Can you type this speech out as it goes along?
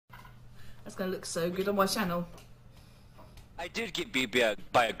That's gonna look so good on my channel. I did get beat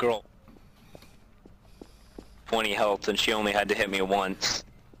by a girl. 20 health, and she only had to hit me once.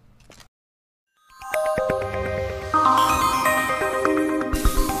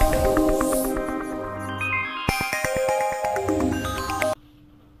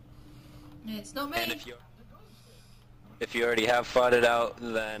 It's not me. And if you already have fought it out,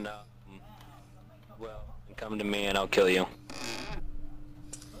 then well, come to me and I'll kill you.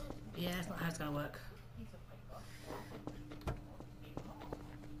 Yeah, that's not how it's gonna work.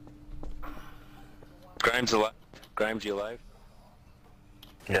 Grimes alive? Grimes, you alive?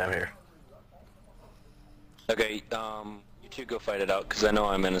 Yeah, I'm here. Okay, you two go fight it out, because I know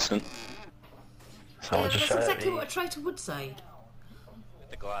I'm innocent. Someone just That's shot at exactly me. what a traitor would say. At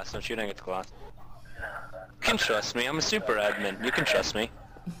the glass, I'm shooting at the glass. You can trust me, I'm a super admin. You can trust me.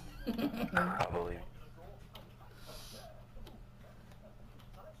 I believe.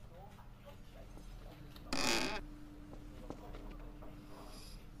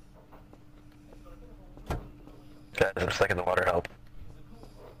 Guys, I'm stuck in the water, help.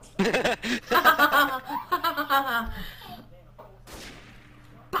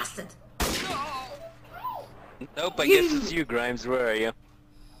 Bastard! Nope, I guess it's you, Grimes. Where are you?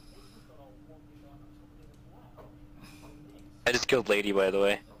 I just killed Lady, by the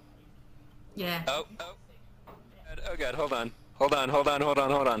way. Yeah. Oh god, hold on. Hold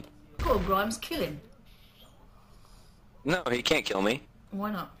on. Poor Grimes, kill him. No, he can't kill me. Why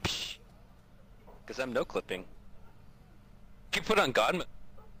not? Because I'm no clipping. You put on God mode.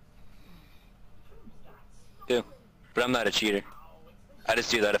 Too. But I'm not a cheater. I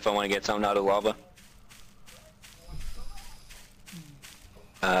just do that if I want to get something out of lava.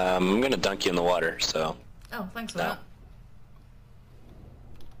 I'm gonna dunk you in the water, so... Oh, thanks for No. that.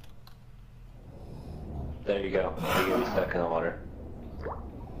 There you go. You're gonna be stuck in the water.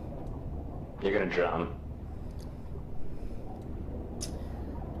 You're gonna drown.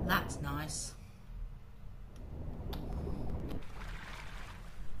 That's nice.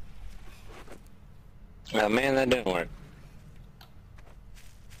 Oh man, that didn't work.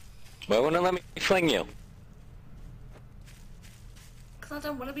 Why wouldn't it let me fling you? Because I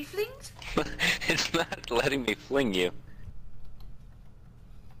don't want to be flinged. It's not letting me fling you.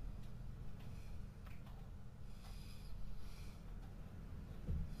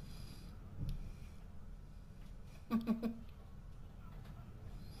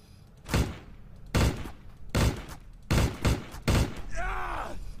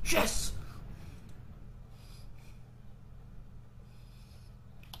 Yes!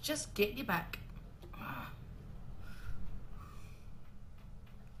 Just get you back.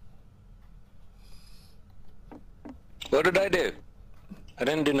 What did I do? I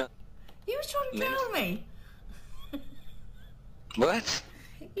didn't do nothing. You was trying to drown me. What?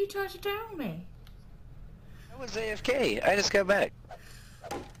 You tried to drown me. I was AFK. I just got back.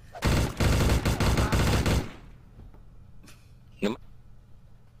 No.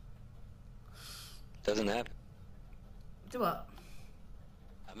 Doesn't happen. Do what?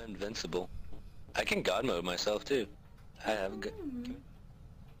 I'm invincible. I can God mode myself too. I have a good.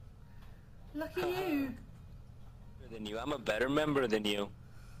 Lucky you. Than you. I'm a better member than you.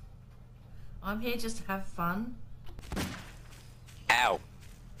 I'm here just to have fun. Ow.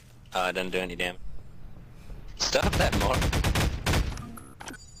 Oh, I didn't do any damage. Stop that, Mark.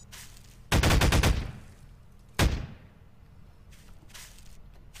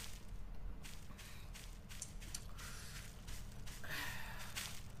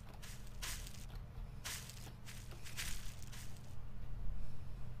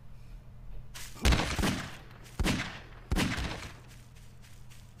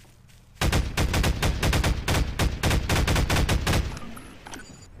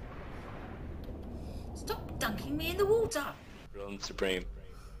 Stop dunking me in the water. Rolling Supreme.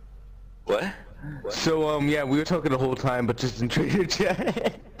 What? So, yeah, we were talking the whole time, but just in Trader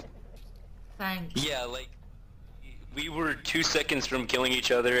Chat. Thanks. Yeah, like, we were 2 seconds from killing each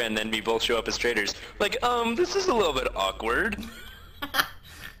other and then we both show up as traitors. Like, this is a little bit awkward.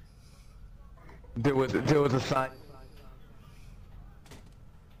 There was a sign.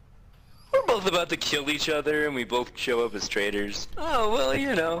 We're both about to kill each other and we both show up as traitors. Oh, well,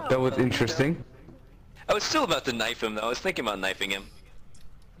 you know. That was interesting. I was still about to knife him, though. I was thinking about knifing him.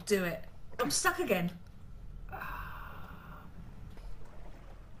 Do it. I'm stuck again.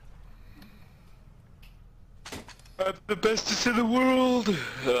 I'm the bestest in the world.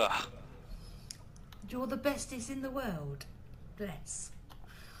 Ugh. You're the bestest in the world. Bless.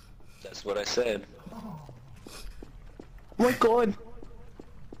 That's what I said. Oh my god.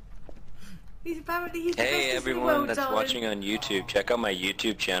 He's the Hey bestest in the everyone world, that's darling. watching on YouTube, check out my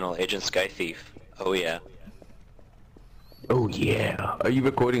YouTube channel, Agent Sky Thief. Oh yeah. Oh yeah. Are you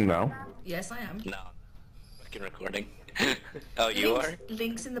recording now? Yes, I am. No. Fucking recording. Oh, you are?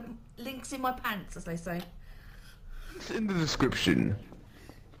 Links in my pants, as they say. It's in the description.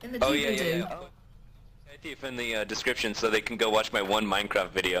 In the Oh doobly-doo. yeah, yeah, yeah. Oh, Sky Thief in the description so they can go watch my one Minecraft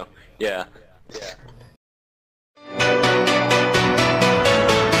video. Yeah. Yeah.